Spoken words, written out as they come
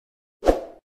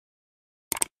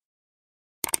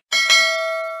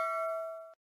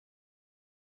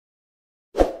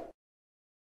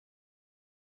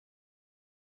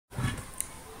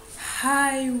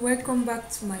Hi, welcome back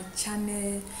to my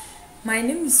channel. My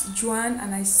name is Joan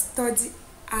and I study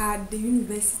at the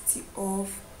University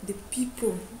of the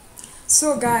People.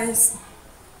 So guys,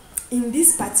 in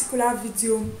this particular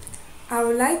video, I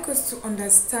would like us to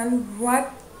understand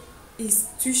what is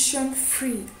tuition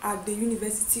free at the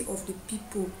University of the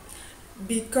People,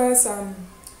 because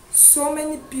so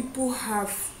many people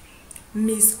have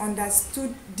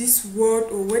misunderstood this word,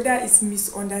 or whether it's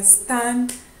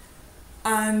misunderstand,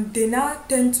 and they now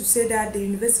tend to say that the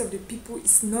University of the People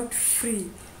is not free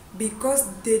because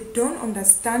they don't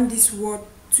understand this word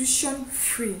tuition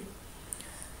free.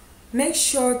 Make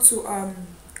sure to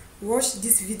watch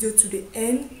this video to the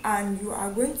end, and you are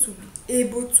going to be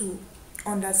able to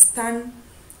understand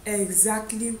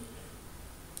exactly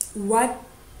what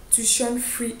tuition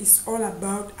free is all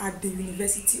about at the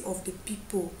University of the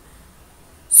People.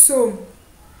 So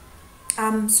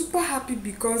I'm super happy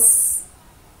because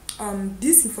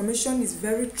this information is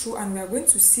very true, and we are going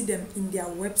to see them in their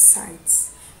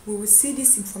websites. We will see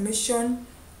this information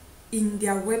in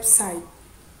their website.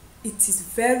 It is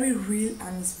very real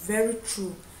and it's very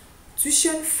true.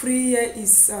 Tuition free here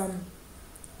is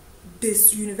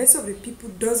this University of the People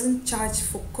doesn't charge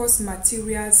for course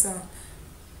materials.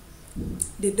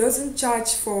 They doesn't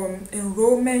charge for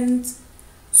enrollment,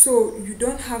 so you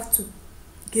don't have to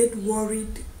get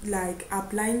worried like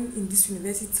applying in this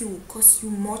university will cost you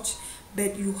much.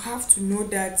 But you have to know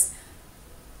that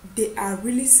they are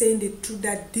really saying the truth,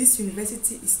 that this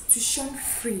university is tuition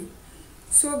free.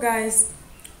 So guys,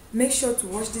 make sure to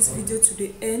watch this video to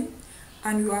the end,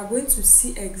 and you are going to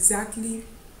see exactly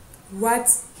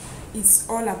what it's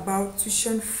all about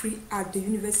tuition free at the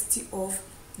University of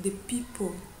the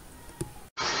People.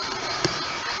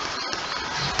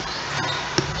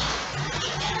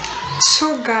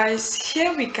 So guys,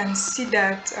 here we can see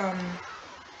that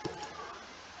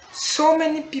so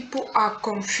many people are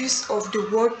confused of the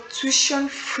word tuition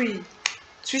free.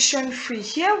 Tuition free.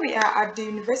 Here we are at the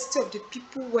University of the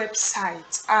People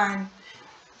website, and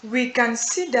we can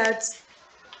see that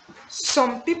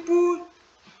some people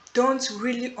don't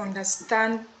really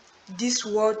understand this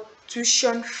word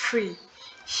tuition free.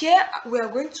 Here we are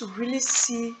going to really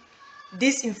see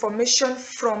this information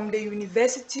from the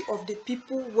University of the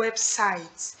People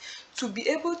website to be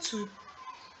able to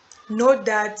know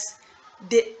that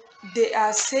they they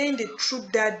are saying the truth,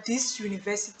 that this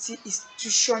university is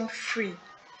tuition free.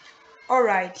 All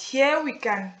right, here we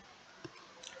can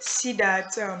see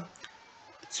that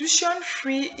tuition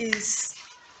free is,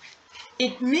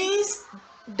 it means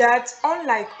that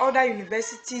unlike other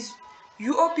universities,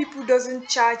 Uopeople doesn't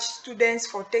charge students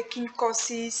for taking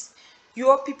courses.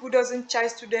 Uopeople doesn't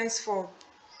charge students for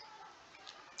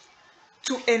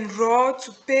to enroll,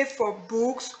 to pay for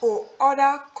books or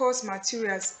other course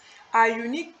materials. Our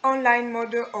unique online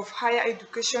model of higher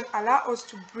education allows us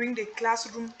to bring the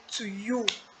classroom to you,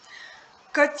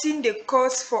 cutting the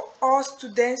cost for all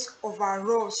students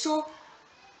overall. So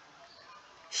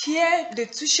here the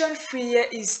tuition free here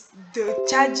is the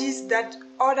charges that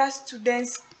other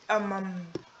students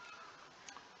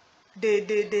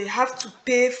they have to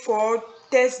pay for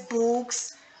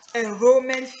textbooks,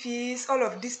 enrollment fees, all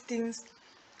of these things.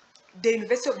 The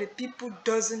University of the People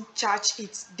doesn't charge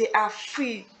it. They are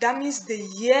free. That means the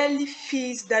yearly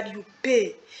fees that you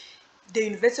pay, the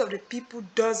University of the People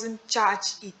doesn't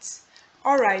charge it.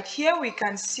 All right, here we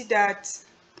can see that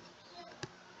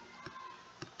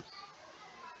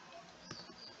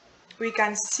we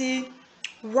can see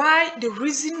why, the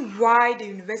reason why the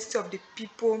University of the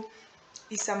People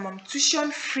is tuition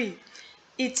free.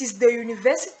 It is the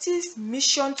university's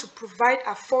mission to provide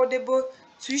affordable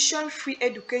tuition free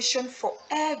education for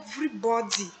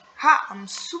everybody. I'm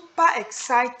super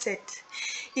excited.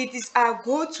 It is our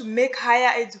goal to make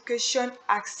higher education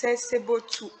accessible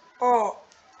to all,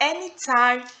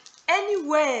 anytime,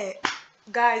 anywhere.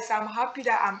 Guys, I'm happy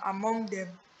that I'm among them.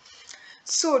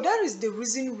 So that is the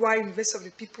reason why University of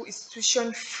the People is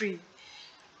tuition free.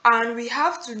 And we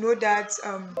have to know that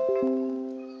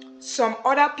some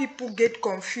other people get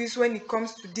confused when it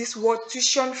comes to this word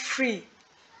tuition free.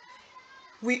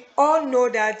 We all know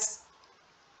that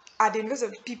at the University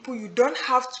of the People, you don't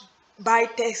have to buy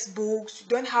textbooks, you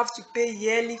don't have to pay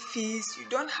yearly fees, you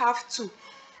don't have to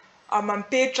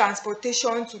pay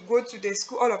transportation to go to the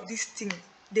school, all of these things.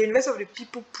 The University of the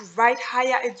People provide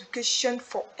higher education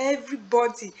for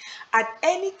everybody at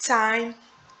any time,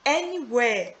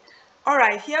 anywhere. All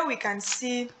right, here we can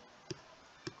see,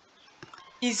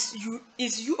 is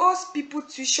US people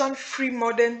tuition free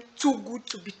model too good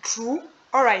to be true?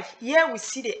 All right, here we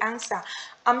see the answer.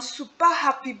 I'm super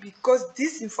happy because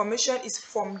this information is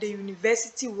from the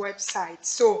university website.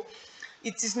 So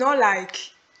It is not like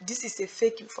this is a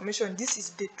fake information. This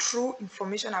is the true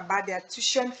information about their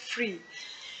tuition free.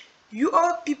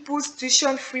 People's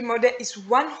tuition free model is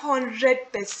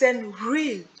 100%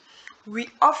 real. We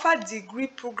offer degree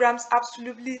programs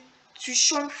absolutely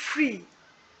tuition free,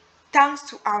 thanks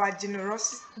to our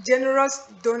generous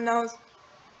donors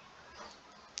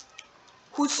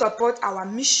who support our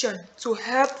mission to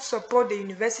help support the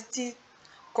university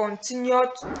continued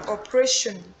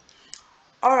operation.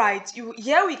 All right,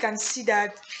 here we can see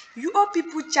that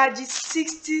people charges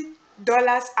 $60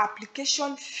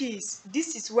 application fees.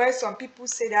 This is where some people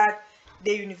say that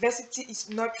the university is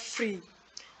not free.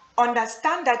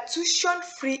 Understand that tuition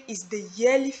free is the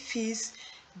yearly fees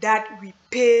that we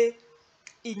pay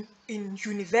in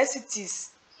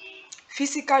universities.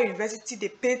 Physical university, they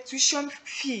pay tuition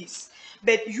fees,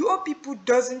 but people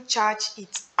doesn't charge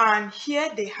it. And here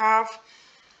they have,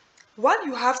 what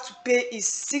you have to pay is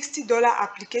 $60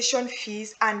 application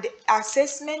fees and the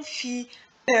assessment fee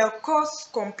per course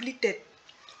completed.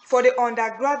 For the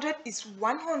undergraduate is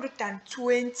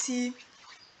 $120.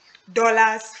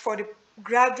 For the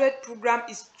graduate program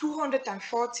is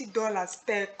 $240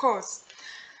 per course.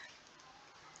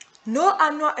 No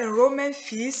annual enrollment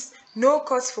fees, no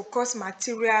cost for course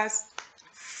materials.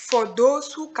 For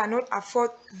those who cannot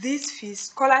afford these fees,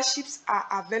 scholarships are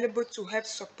available to help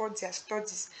support their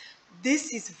studies.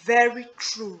 This is very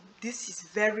true. This is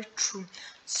very true.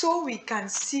 So we can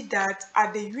see that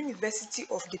at the University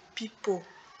of the People,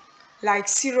 like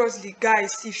seriously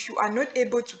guys, if you are not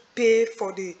able to pay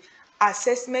for the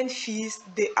assessment fees,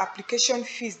 the application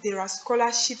fees, there are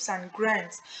scholarships and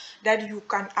grants that you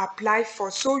can apply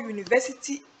for. So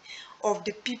University of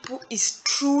the People is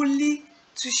truly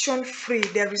tuition free.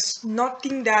 There is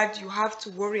nothing that you have to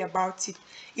worry about it.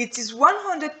 It is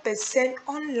 100%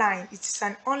 online. It is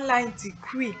an online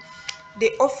degree.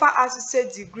 They offer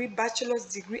associate degree, bachelor's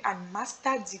degree and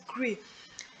master degree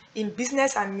in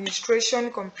business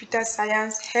administration, computer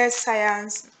science, health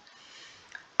science,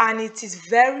 and it is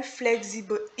very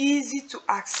flexible, easy to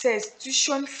access,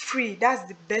 tuition free. That's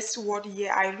the best word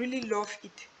here. I really love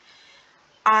it.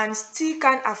 And still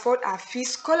can afford our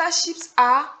fees. Scholarships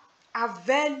are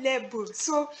available.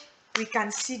 So we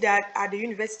can see that at the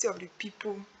University of the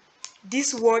People,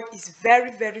 this word is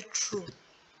very, very true.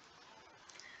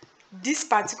 This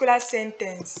particular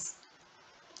sentence,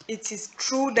 it is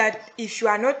true that if you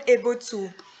are not able to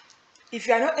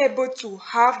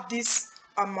have this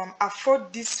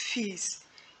afford these fees,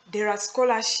 there are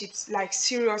scholarships, like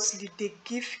seriously they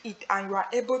give it and you are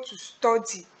able to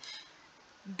study.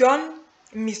 Don't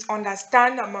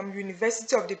misunderstand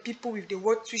University of the People with the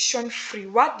word tuition free.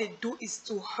 What they do is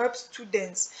to help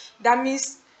students. That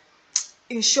means,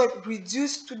 in short,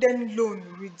 reduce student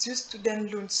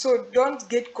loan. So don't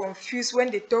get confused when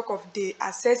they talk of the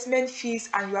assessment fees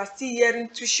and you are still hearing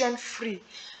tuition free.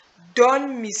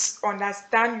 Don't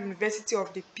misunderstand University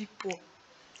of the People.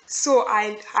 So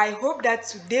I hope that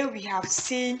today we have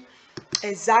seen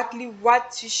exactly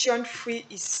what tuition free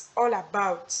is all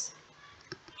about.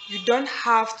 You don't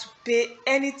have to pay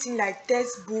anything like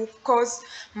textbook, course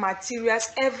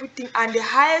materials, everything. And the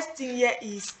highest thing here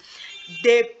is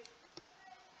they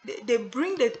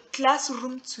bring the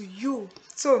classroom to you.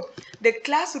 So the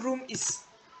classroom is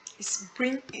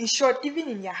bring, in short, even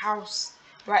in your house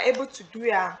you are able to do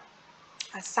your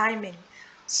assignment.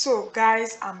 So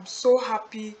guys, I'm so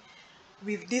happy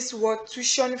with this word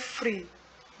tuition free.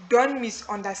 Don't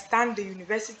misunderstand the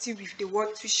university with the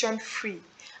word tuition free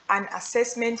and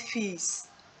assessment fees.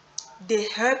 They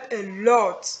help a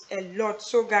lot.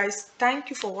 So guys, thank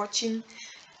you for watching.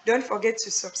 Don't forget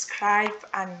to subscribe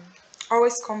and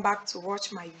always come back to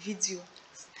watch my video.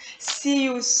 See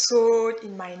you soon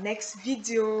in my next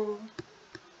video.